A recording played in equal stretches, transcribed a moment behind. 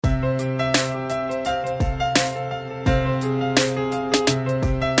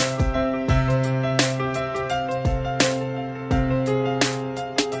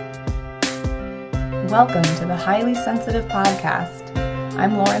Welcome to the Highly Sensitive Podcast.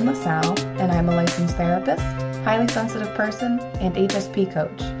 I'm Lauren LaSalle, and I'm a licensed therapist, highly sensitive person, and HSP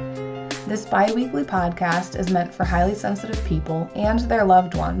coach. This bi-weekly podcast is meant for highly sensitive people and their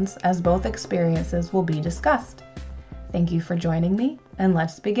loved ones, as both experiences will be discussed. Thank you for joining me, and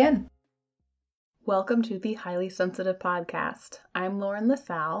let's begin. Welcome to the Highly Sensitive Podcast. I'm Lauren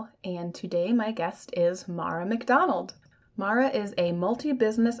LaSalle, and today my guest is Mara McDonald. Mara is a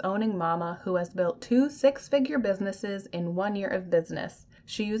multi-business owning mama who has built 2 six-figure businesses in 1 year of business.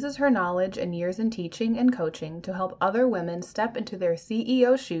 She uses her knowledge and years in teaching and coaching to help other women step into their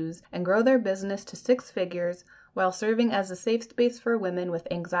CEO shoes and grow their business to 6 figures while serving as a safe space for women with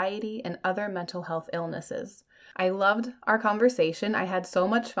anxiety and other mental health illnesses. I loved our conversation. I had so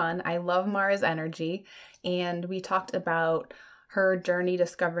much fun. I love Mara's energy, and we talked about her journey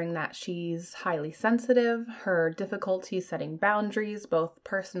discovering that she's highly sensitive, her difficulty setting boundaries, both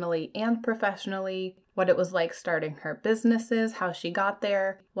personally and professionally, what it was like starting her businesses, how she got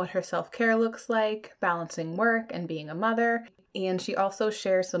there, what her self-care looks like, balancing work and being a mother. And she also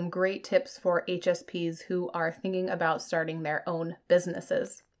shares some great tips for HSPs who are thinking about starting their own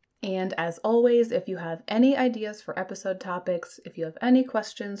businesses. And as always, if you have any ideas for episode topics, if you have any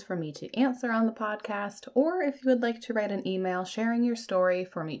questions for me to answer on the podcast, or if you would like to write an email sharing your story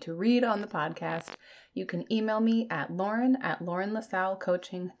for me to read on the podcast, you can email me at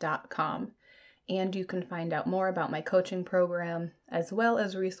lauren@laurenlasallecoaching.com. And you can find out more about my coaching program, as well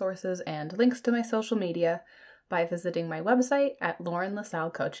as resources and links to my social media by visiting my website at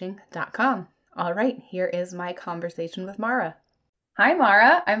laurenlasallecoaching.com. All right, here is my conversation with Mara. Hi,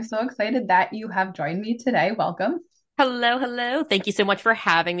 Mara. I'm so excited that you have joined me today. Welcome. Hello. Thank you so much for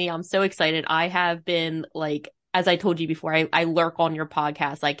having me. I'm so excited. I have been as I told you before, I lurk on your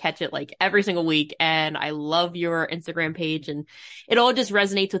podcast. I catch it every single week, and I love your Instagram page, and it all just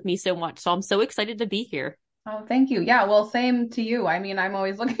resonates with me so much. So I'm so excited to be here. Oh, thank you. Yeah, well, same to you. I mean, I'm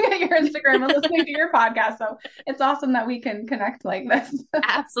always looking at your Instagram and listening to your podcast, so it's awesome that we can connect like this.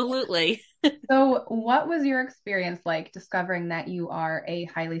 Absolutely. So what was your experience like discovering that you are a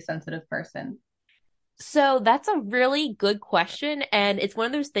highly sensitive person? So that's a really good question. And it's one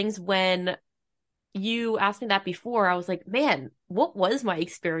of those things when you asked me that before, I was like, man, what was my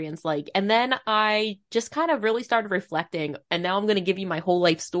experience like? And then I just kind of really started reflecting, and now I'm going to give you my whole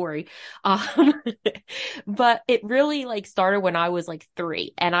life story. But it really started when I was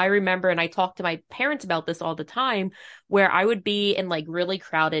 3. And I remember, and I talked to my parents about this all the time, where I would be in really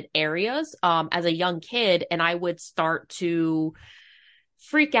crowded areas, as a young kid, and I would start to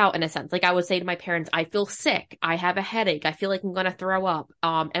freak out in a sense. I would say to my parents, I feel sick. I have a headache. I feel like I'm going to throw up.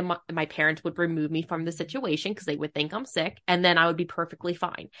 And my parents would remove me from the situation because they would think I'm sick, and then I would be perfectly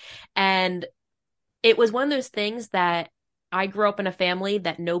fine. And it was one of those things that I grew up in a family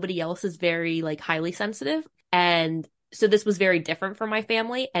that nobody else is very highly sensitive. And so this was very different for my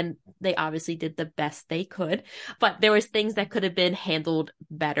family, and they obviously did the best they could, but there was things that could have been handled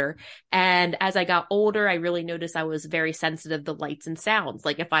better. And as I got older, I really noticed I was very sensitive to lights and sounds.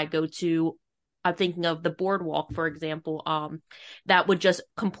 If I go to, I'm thinking of the boardwalk, for example, that would just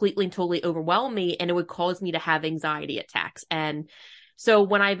completely and totally overwhelm me, and it would cause me to have anxiety attacks. And so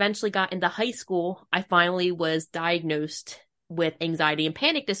when I eventually got into high school, I finally was diagnosed with anxiety and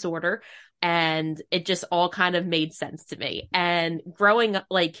panic disorder. And it just all kind of made sense to me. And growing up,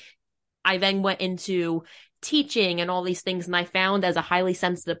 I then went into teaching and all these things. And I found as a highly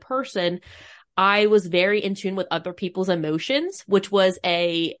sensitive person, I was very in tune with other people's emotions, which was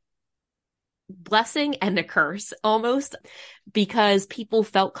a blessing and a curse almost, because people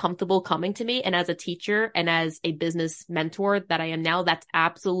felt comfortable coming to me. And as a teacher and as a business mentor that I am now, that's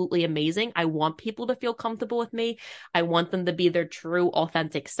absolutely amazing. I want people to feel comfortable with me. I want them to be their true,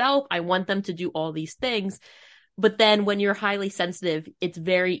 authentic self. I want them to do all these things. But then when you're highly sensitive, it's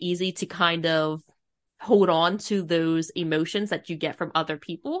very easy to kind of hold on to those emotions that you get from other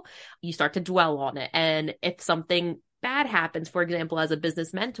people. You start to dwell on it. And if something bad happens, for example, as a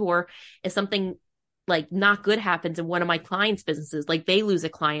business mentor, if something not good happens in one of my clients' businesses, they lose a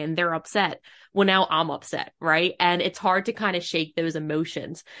client and they're upset. Well, now I'm upset, right? And it's hard to kind of shake those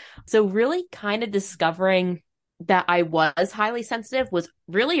emotions. So really kind of discovering that I was highly sensitive was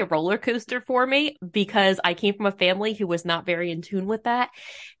really a roller coaster for me, because I came from a family who was not very in tune with that.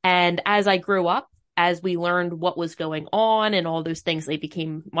 And as I grew up, as we learned what was going on and all those things, they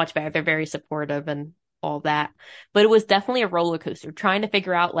became much better. They're very supportive and all that. But it was definitely a roller coaster trying to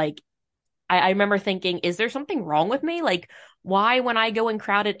figure out, I remember thinking, is there something wrong with me? Why, when I go in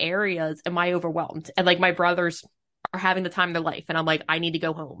crowded areas, am I overwhelmed? And my brothers are having the time of their life, and I'm I need to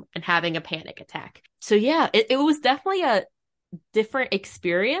go home, and having a panic attack. So yeah, it was definitely a different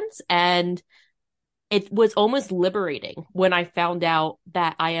experience. And it was almost liberating when I found out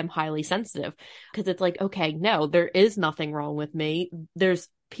that I am highly sensitive, because it's like, okay, no, there is nothing wrong with me. There's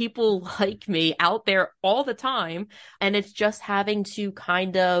people like me out there all the time. And it's just having to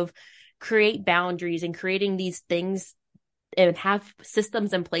kind of create boundaries and creating these things and have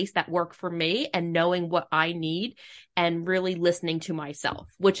systems in place that work for me, and knowing what I need and really listening to myself,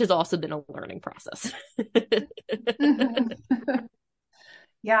 which has also been a learning process.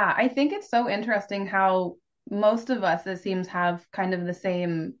 Yeah, I think it's so interesting how most of us, it seems, have kind of the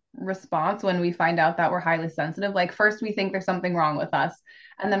same response when we find out that we're highly sensitive. Like, first, we think there's something wrong with us.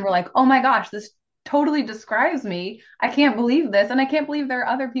 And then we're like, oh my gosh, this totally describes me. I can't believe this. And I can't believe there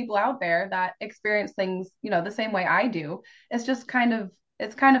are other people out there that experience things, the same way I do. It's kind of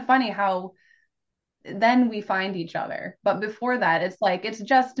funny how then we find each other. But before that, it's like, it's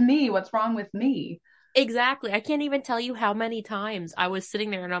just me. What's wrong with me? Exactly. I can't even tell you how many times I was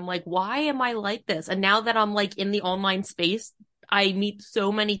sitting there and I'm like, why am I like this? And now that I'm like in the online space, I meet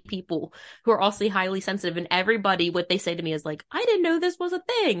so many people who are also highly sensitive, and everybody, what they say to me is like, I didn't know this was a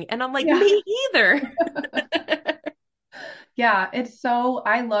thing. And I'm like, Yeah. me either. Yeah,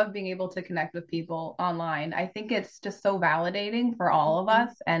 I love being able to connect with people online. I think it's just so validating for all of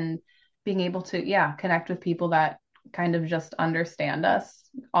us, and being able to, yeah, connect with people that kind of just understand us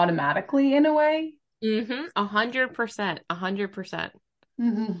automatically in a way. 100%. 100%.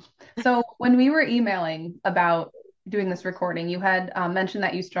 hmm So when we were emailing about doing this recording, you had mentioned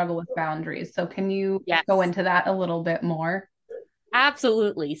that you struggle with boundaries. So can you go Yes. into that a little bit more?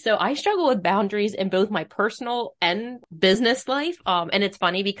 Absolutely. So I struggle with boundaries in both my personal and business life. And it's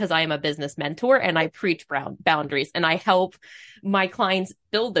funny because I am a business mentor and I preach boundaries and I help my clients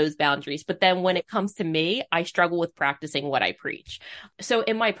build those boundaries. But then when it comes to me, I struggle with practicing what I preach. So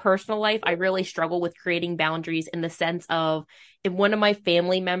in my personal life, I really struggle with creating boundaries in the sense of, if one of my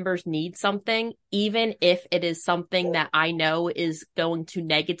family members needs something, even if it is something that I know is going to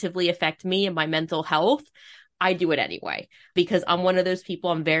negatively affect me and my mental health, I do it anyway, because I'm one of those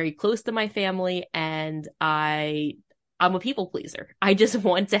people. I'm very close to my family, and I'm a people pleaser. I just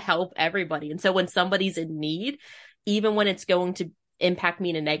want to help everybody. And so when somebody's in need, even when it's going to impact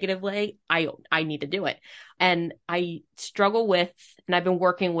me in a negative way, I need to do it. And I struggle with, and I've been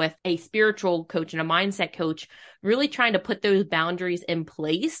working with a spiritual coach and a mindset coach, really trying to put those boundaries in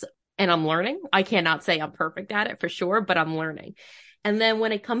place. And I'm learning. I cannot say I'm perfect at it for sure, but I'm learning. And then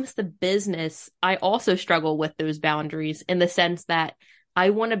when it comes to business, I also struggle with those boundaries in the sense that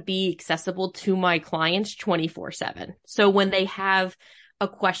I want to be accessible to my clients 24/7. So when they have a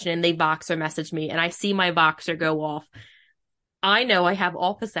question and they Voxer message me and I see my Voxer go off, I know I have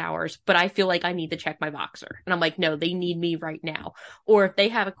office hours, but I feel like I need to check my Voxer. And I'm like, no, they need me right now. Or if they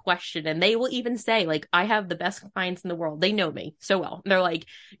have a question, and they will even say, like, I have the best clients in the world. They know me so well. And they're like,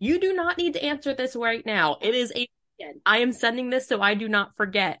 you do not need to answer this right now. It is a I am sending this so I do not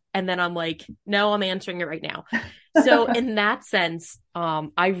forget. And then I'm like, no, I'm answering it right now. So in that sense,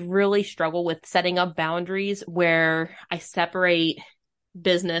 I really struggle with setting up boundaries where I separate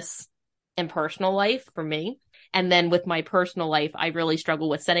business and personal life for me. And then with my personal life, I really struggle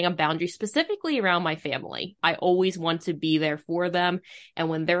with setting up boundaries specifically around my family. I always want to be there for them. And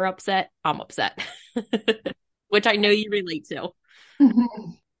when they're upset, I'm upset, which I know you relate to.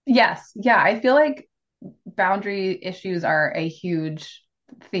 Yes. Yeah. I feel like boundary issues are a huge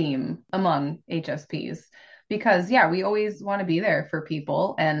theme among HSPs because, yeah, we always want to be there for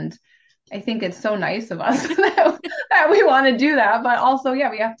people. And I think it's so nice of us that we want to do that. But also, yeah,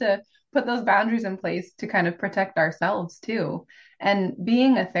 we have to put those boundaries in place to kind of protect ourselves too. And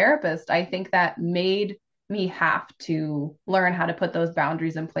being a therapist, I think that made me have to learn how to put those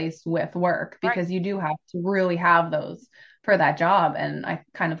boundaries in place with work, Right. because you do have to really have those for that job. And I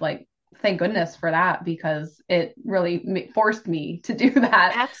kind of like, thank goodness for that, because it really forced me to do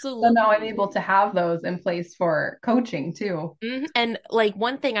that. So now I'm Absolutely. able to have those in place for coaching too. And like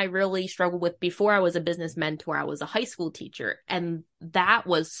one thing I really struggled with before I was a business mentor, I was a high school teacher. And that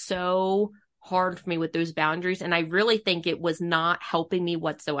was so hard for me with those boundaries. And I really think it was not helping me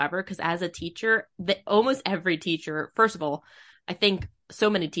whatsoever. Because as a teacher, almost every teacher, first of all, I think so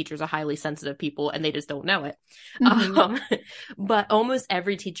many teachers are highly sensitive people and they just don't know it. Mm-hmm. Um, but almost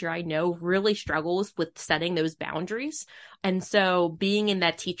every teacher I know really struggles with setting those boundaries. And so being in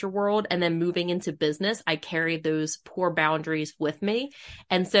that teacher world and then moving into business, I carried those poor boundaries with me.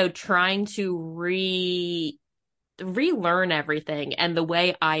 And so trying to relearn everything and the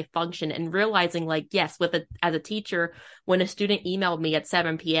way I function, and realizing like, yes, as a teacher, when a student emailed me at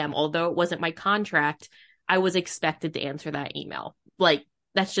 7 p.m., although it wasn't my contract, I was expected to answer that email. Like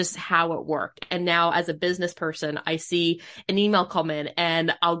that's just how it worked. And now as a business person, I see an email come in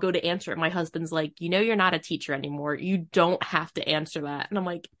and I'll go to answer it. My husband's like, you're not a teacher anymore. You don't have to answer that. And I'm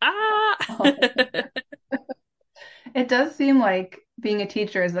like, Oh. It does seem like being a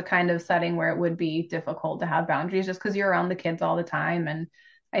teacher is the kind of setting where it would be difficult to have boundaries just because you're around the kids all the time. And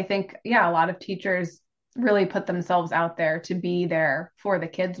I think, yeah, a lot of teachers really put themselves out there to be there for the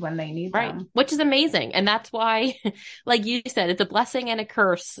kids when they need Right. them. Which is amazing. And that's why, like you said, it's a blessing and a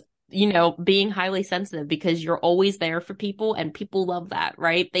curse, being highly sensitive because you're always there for people and people love that,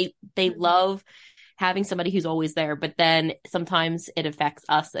 right? They love having somebody who's always there, but then sometimes it affects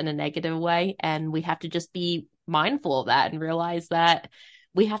us in a negative way. And we have to just be mindful of that and realize that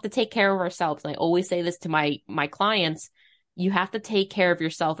we have to take care of ourselves. And I always say this to my clients, you have to take care of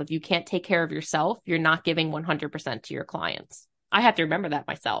yourself. If you can't take care of yourself, you're not giving 100% to your clients. I have to remember that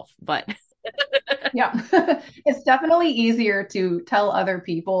myself, but Yeah, it's definitely easier to tell other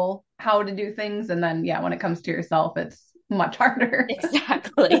people how to do things. And then, yeah, when it comes to yourself, it's much harder.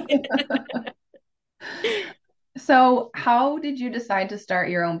 exactly. So, how did you decide to start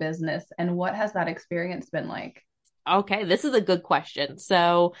your own business and what has that experience been like? Okay, this is a good question.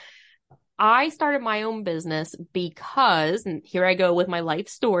 So I started my own business because, and here I go with my life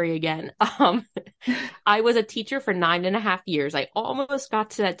story again. I was a teacher for 9.5 years. I almost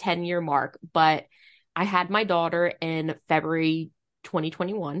got to that 10-year mark, but I had my daughter in February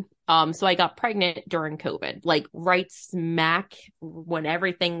 2021. So I got pregnant during COVID, like right smack when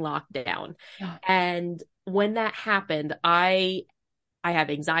everything locked down. And when that happened, I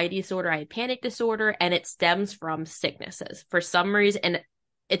have anxiety disorder, I had panic disorder, and it stems from sicknesses for some reason. And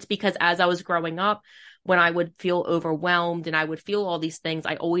it's because as I was growing up, when I would feel overwhelmed and I would feel all these things,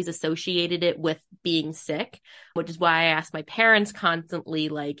 I always associated it with being sick, which is why I asked my parents constantly,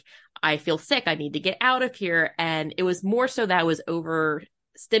 like, I feel sick, I need to get out of here. And it was more so that I was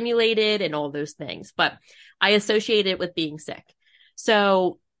overstimulated and all those things, but I associated it with being sick.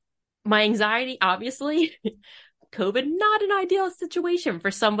 So my anxiety, obviously, COVID, not an ideal situation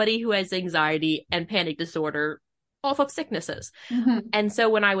for somebody who has anxiety and panic disorder off of sicknesses. Mm-hmm. And so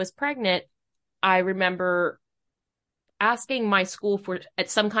when I was pregnant, I remember asking my school for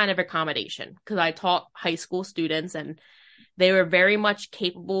some kind of accommodation because I taught high school students and they were very much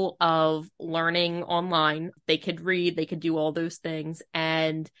capable of learning online. They could read, they could do all those things.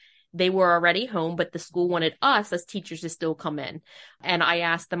 And they were already home, but the school wanted us as teachers to still come in. And I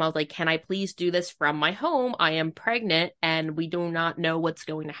asked them, I was like, can I please do this from my home? I am pregnant and we do not know what's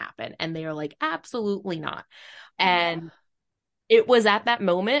going to happen. And they are like, absolutely not. And it was at that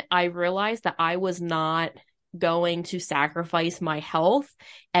moment I realized that I was not going to sacrifice my health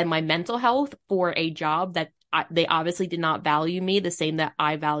and my mental health for a job that they obviously did not value me the same that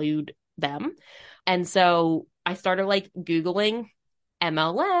I valued them. And so I started like Googling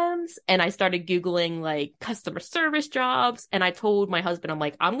MLMs and I started Googling like customer service jobs. And I told my husband, I'm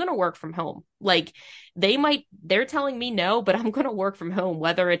like, I'm going to work from home. Like they're telling me no, but I'm going to work from home,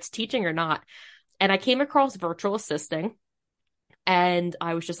 whether it's teaching or not. And I came across virtual assisting and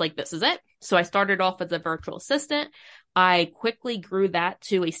I was just like, this is it. So I started off as a virtual assistant. I quickly grew that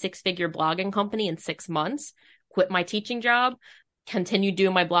to a 6-figure blogging company in 6 months, quit my teaching job, continued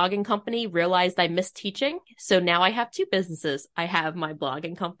doing my blogging company, realized I missed teaching. So now I have 2 businesses. I have my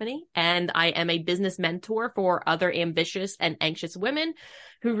blogging company and I am a business mentor for other ambitious and anxious women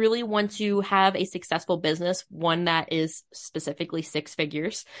who really want to have a successful business, one that is specifically 6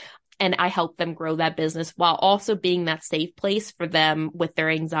 figures. And I help them grow that business while also being that safe place for them with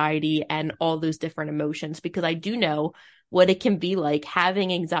their anxiety and all those different emotions, because I do know what it can be like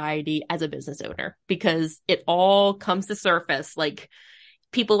having anxiety as a business owner, because it all comes to surface. Like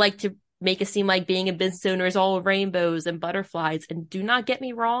people like to make it seem like being a business owner is all rainbows and butterflies. And do not get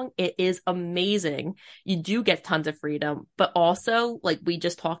me wrong, it is amazing. You do get tons of freedom, but also like we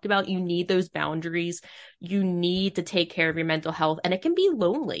just talked about, you need those boundaries. You need to take care of your mental health and it can be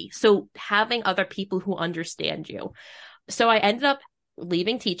lonely. So having other people who understand you. So I ended up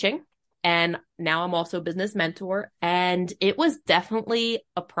leaving teaching. And now I'm also a business mentor. And it was definitely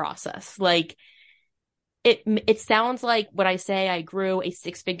a process. Like it sounds like when I say I grew a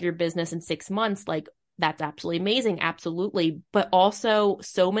 6-figure business in 6 months, like that's absolutely amazing. Absolutely. But also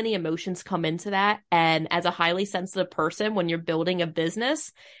so many emotions come into that. And as a highly sensitive person, when you're building a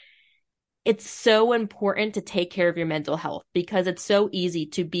business, it's so important to take care of your mental health because it's so easy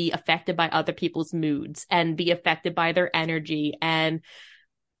to be affected by other people's moods and be affected by their energy and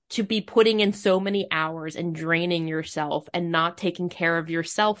to be putting in so many hours and draining yourself and not taking care of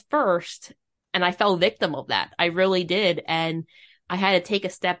yourself first. And I fell victim of that. I really did. And I had to take a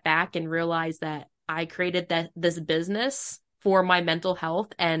step back and realize that I created this business for my mental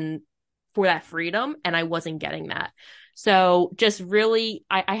health and for that freedom. And I wasn't getting that. So just really,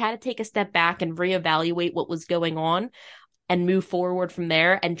 I had to take a step back and reevaluate what was going on and move forward from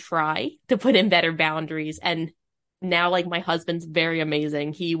there and try to put in better boundaries. And now, like, my husband's very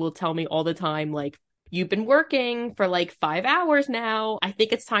amazing. He will tell me all the time, like, you've been working for like 5 hours now. I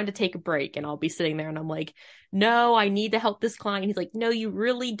think it's time to take a break. And I'll be sitting there and I'm like, no, I need to help this client. He's like, no, you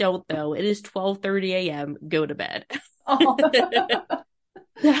really don't though. It is 12:30 a.m. Go to bed. Oh.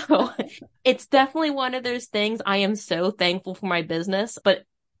 So it's definitely one of those things. I am so thankful for my business, but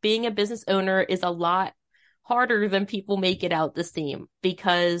being a business owner is a lot harder than people make it out to seem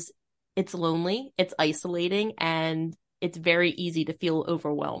because it's lonely, it's isolating, and it's very easy to feel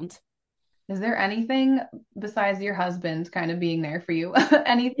overwhelmed. Is there anything besides your husband kind of being there for you,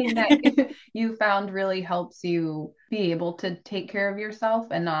 anything that you found really helps you be able to take care of yourself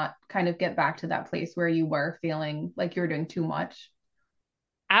and not kind of get back to that place where you were feeling like you were doing too much?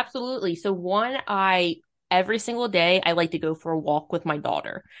 Absolutely. So every single day, I like to go for a walk with my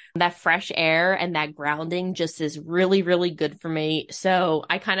daughter. That fresh air and that grounding just is really, really good for me. So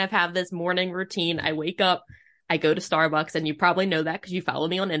I kind of have this morning routine. I wake up, I go to Starbucks, and you probably know that because you follow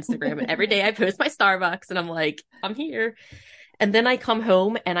me on Instagram. And every day I post my Starbucks and I'm like, I'm here. And then I come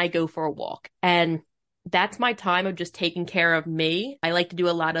home and I go for a walk. And that's my time of just taking care of me. I like to do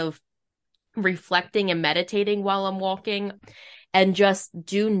a lot of reflecting and meditating while I'm walking and just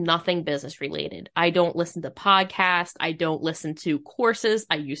do nothing business related. I don't listen to podcasts. I don't listen to courses.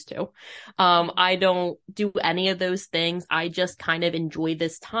 I used to. I don't do any of those things. I just kind of enjoy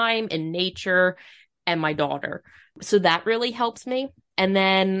this time in nature and my daughter. So that really helps me. And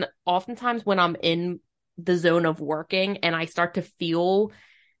then oftentimes when I'm in the zone of working and I start to feel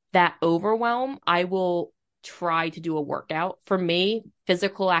that overwhelm, I will try to do a workout. For me,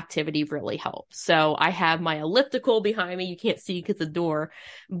 physical activity really helps. So I have my elliptical behind me. You can't see because the door,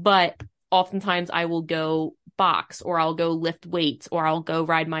 but oftentimes I will go box or I'll go lift weights or I'll go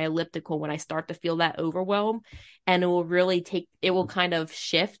ride my elliptical when I start to feel that overwhelm. And it will kind of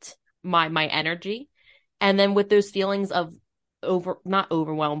shift my energy. And then with those feelings of not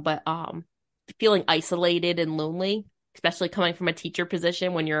overwhelmed, but feeling isolated and lonely, especially coming from a teacher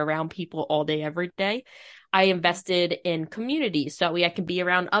position when you're around people all day, every day, I invested in community so I can be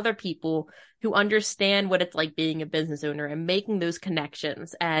around other people who understand what it's like being a business owner and making those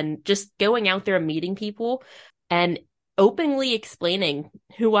connections and just going out there and meeting people and openly explaining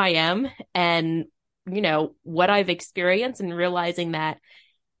who I am and, what I've experienced and realizing that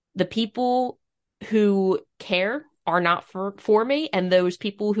the people who care are not for me, and those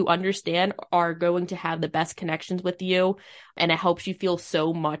people who understand are going to have the best connections with you, and it helps you feel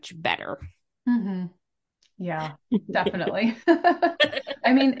so much better. Mm-hmm. Yeah, definitely.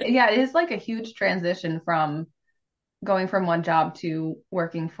 I mean, yeah, it is like a huge transition from going from one job to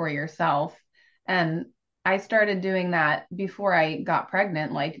working for yourself. And I started doing that before I got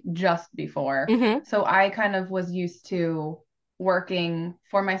pregnant, like just before. Mm-hmm. So I kind of was used to working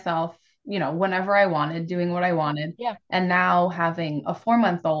for myself, whenever I wanted, doing what I wanted. Yeah. And now having a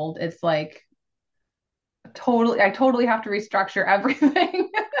 4-month-old, it's like I totally have to restructure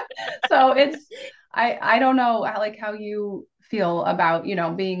everything. So I don't know like how you feel about,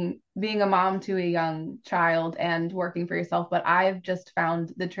 being a mom to a young child and working for yourself, but I've just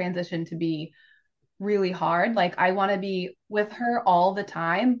found the transition to be really hard. Like I want to be with her all the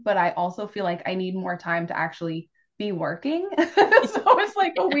time, but I also feel like I need more time to actually be working. So it's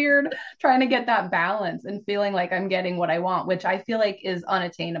like a weird trying to get that balance and feeling like I'm getting what I want, which I feel like is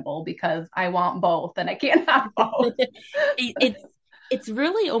unattainable because I want both and I can't have both. It's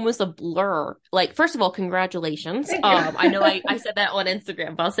really almost a blur. Like, first of all, congratulations. I know I said that on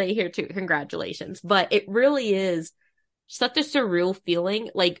Instagram, but I'll say it here too. Congratulations. But it really is such a surreal feeling.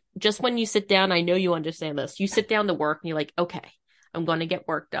 Like, just when you sit down, I know you understand this. You sit down to work and you're like, okay, I'm going to get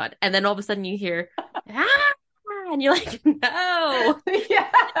work done. And then all of a sudden you hear, and you're like, no.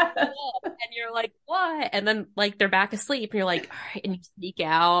 Yeah. And you're like, what? And then like they're back asleep and you're like, all right. And you sneak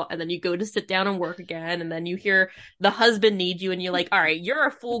out and then you go to sit down and work again. And then you hear the husband needs you and you're like, all right, you're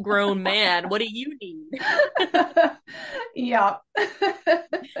a full grown man. What do you need? Yeah.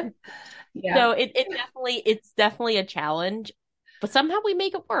 Yeah. So it's definitely a challenge, but somehow we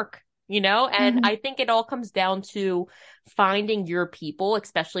make it work. And Mm-hmm. I think it all comes down to finding your people,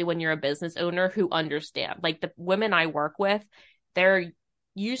 especially when you're a business owner who understand. Like the women I work with, they're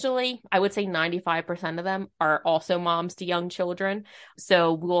usually, I would say 95% of them are also moms to young children.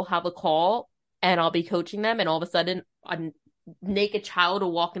 So we'll have a call and I'll be coaching them and all of a sudden a naked child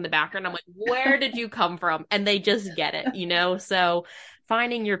will walk in the background. I'm like, where did you come from? And they just get it, So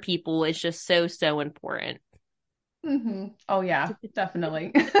finding your people is just so, so important. Oh yeah,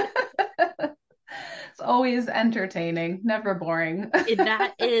 definitely. It's always entertaining, never boring.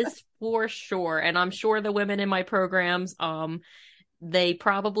 That is for sure. And I'm sure the women in my programs, they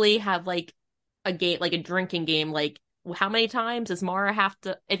probably have like a game, like a drinking game, like how many times does Mara have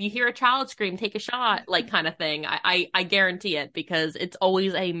to, if you hear a child scream, take a shot, like kind of thing. I guarantee it because it's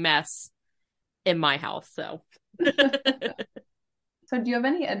always a mess in my house. So So, do you have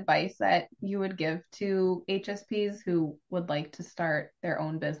any advice that you would give to HSPs who would like to start their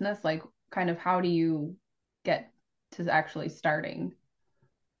own business? Like, kind of how do you get to actually starting?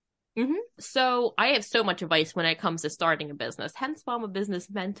 So I have so much advice when it comes to starting a business, hence why I'm a business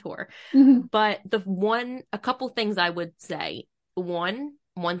mentor. Mhm. But a couple things I would say. One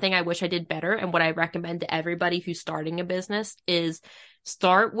thing I wish I did better, and what I recommend to everybody who's starting a business is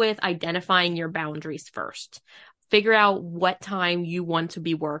start with identifying your boundaries first. Figure out what time you want to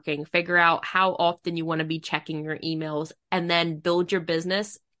be working, figure out how often you want to be checking your emails, and then build your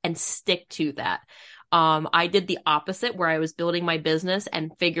business and stick to that. I did the opposite where I was building my business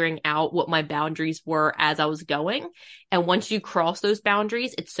and figuring out what my boundaries were as I was going. And once you cross those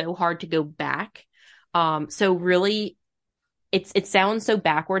boundaries, it's so hard to go back. So really it sounds so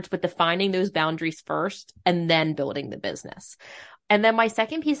backwards, but defining those boundaries first and then building the business. And then my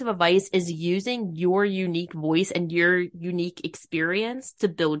second piece of advice is using your unique voice and your unique experience to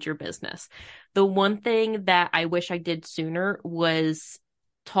build your business. The one thing that I wish I did sooner was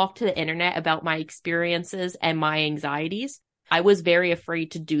talk to the internet about my experiences and my anxieties. I was very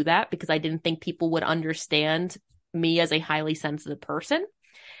afraid to do that because I didn't think people would understand me as a highly sensitive person.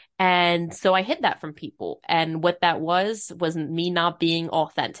 And so I hid that from people. And what that was me not being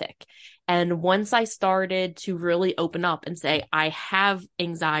authentic. And once I started to really open up and say, I have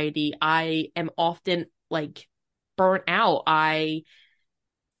anxiety, I am often like burnt out,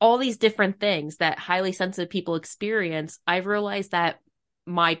 all these different things that highly sensitive people experience, I've realized that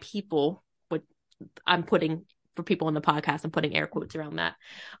my people, what I'm putting for people on the podcast, I'm putting air quotes around that,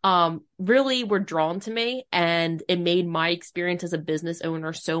 really were drawn to me. And it made my experience as a business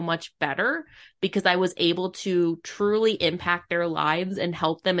owner so much better because I was able to truly impact their lives and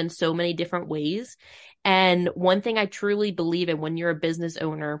help them in so many different ways. And one thing I truly believe in when you're a business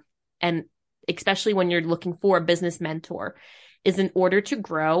owner, and especially when you're looking for a business mentor, is in order to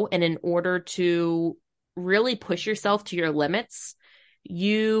grow and in order to really push yourself to your limits,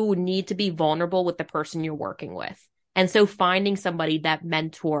 you need to be vulnerable with the person you're working with. And so finding somebody, that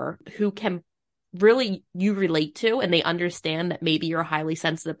mentor who can really you relate to and they understand that maybe you're a highly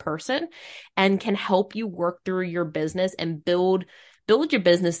sensitive person and can help you work through your business and build your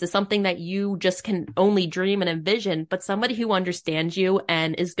business to something that you just can only dream and envision, but somebody who understands you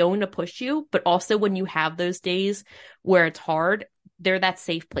and is going to push you. But also when you have those days where it's hard, they're that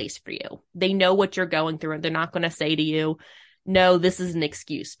safe place for you. They know what you're going through and they're not going to say to you, no, this is an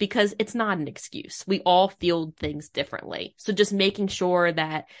excuse, because it's not an excuse. We all feel things differently. So just making sure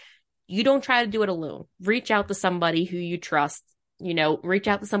that you don't try to do it alone. Reach out to somebody who you trust, reach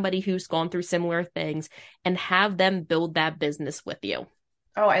out to somebody who's gone through similar things and have them build that business with you.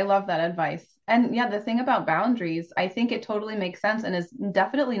 Oh, I love that advice. And yeah, the thing about boundaries, I think it totally makes sense and is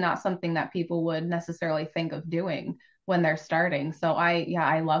definitely not something that people would necessarily think of doing when they're starting. So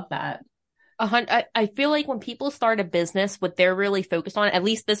I love that. I feel like when people start a business, what they're really focused on, at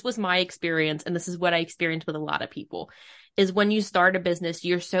least this was my experience, and this is what I experienced with a lot of people, is when you start a business,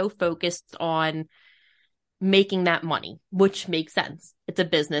 you're so focused on making that money, which makes sense. It's a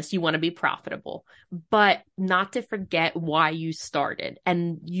business. You want to be profitable, but not to forget why you started.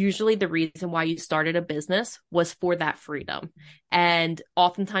 And usually the reason why you started a business was for that freedom. And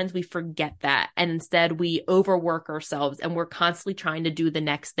oftentimes we forget that. And instead we overwork ourselves and we're constantly trying to do the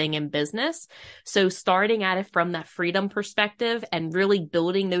next thing in business. So starting at it from that freedom perspective and really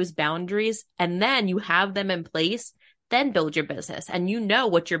building those boundaries, and then you have them in place, then build your business and you know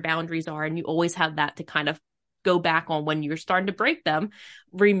what your boundaries are. And you always have that to kind of go back on when you're starting to break them.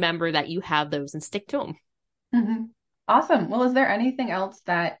 Remember that you have those and stick to them. Mm-hmm. Awesome. Well, is there anything else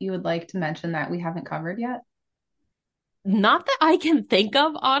that you would like to mention that we haven't covered yet? Not that I can think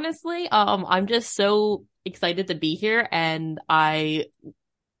of, honestly. I'm just so excited to be here and I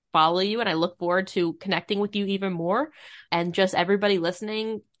follow you and I look forward to connecting with you even more. And just everybody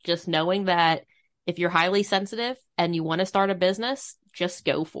listening, just knowing that if you're highly sensitive and you want to start a business, just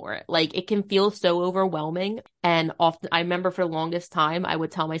go for it. Like it can feel so overwhelming. And often I remember for the longest time, I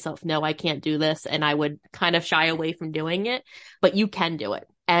would tell myself, no, I can't do this. And I would kind of shy away from doing it, but you can do it.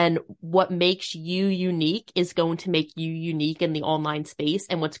 And what makes you unique is going to make you unique in the online space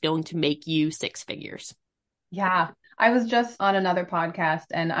and what's going to make you six figures. Yeah. I was just on another podcast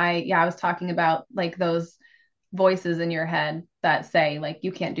and I was talking about like those voices in your head that say like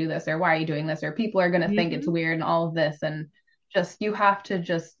you can't do this or why are you doing this or people are going to think it's Hmm. weird and all of this, and just you have to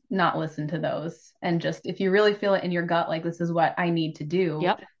just not listen to those, and just if you really feel it in your gut like this is what I need to do,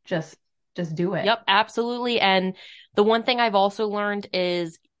 Yep. just just do it. Yep, absolutely. And the one thing I've also learned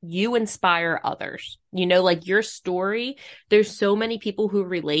is you inspire others. Like your story, there's so many people who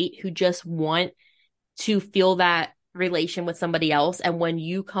relate who just want to feel that relation with somebody else. And when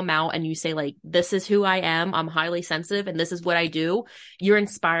you come out and you say, like, this is who I am, I'm highly sensitive, and this is what I do, you're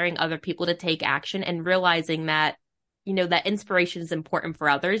inspiring other people to take action and realizing that, that inspiration is important for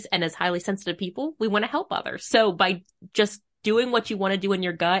others. And as highly sensitive people, we want to help others. So by just doing what you want to do in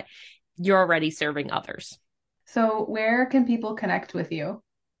your gut, you're already serving others. So where can people connect with you?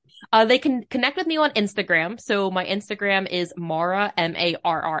 They can connect with me on Instagram. So my Instagram is Marra,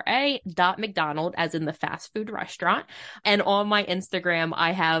 Marra dot McDonald, as in the fast food restaurant. And on my Instagram,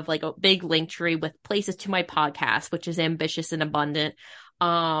 I have like a big link tree with places to my podcast, which is Ambitious and Abundant,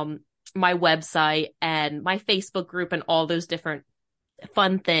 my website and my Facebook group and all those different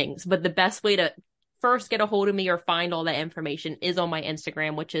fun things. But the best way to first get a hold of me or find all that information is on my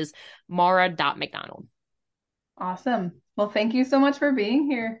Instagram, which is Marra dot McDonald. Awesome. Well, thank you so much for being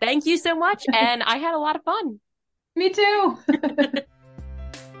here. Thank you so much. And I had a lot of fun. Me too.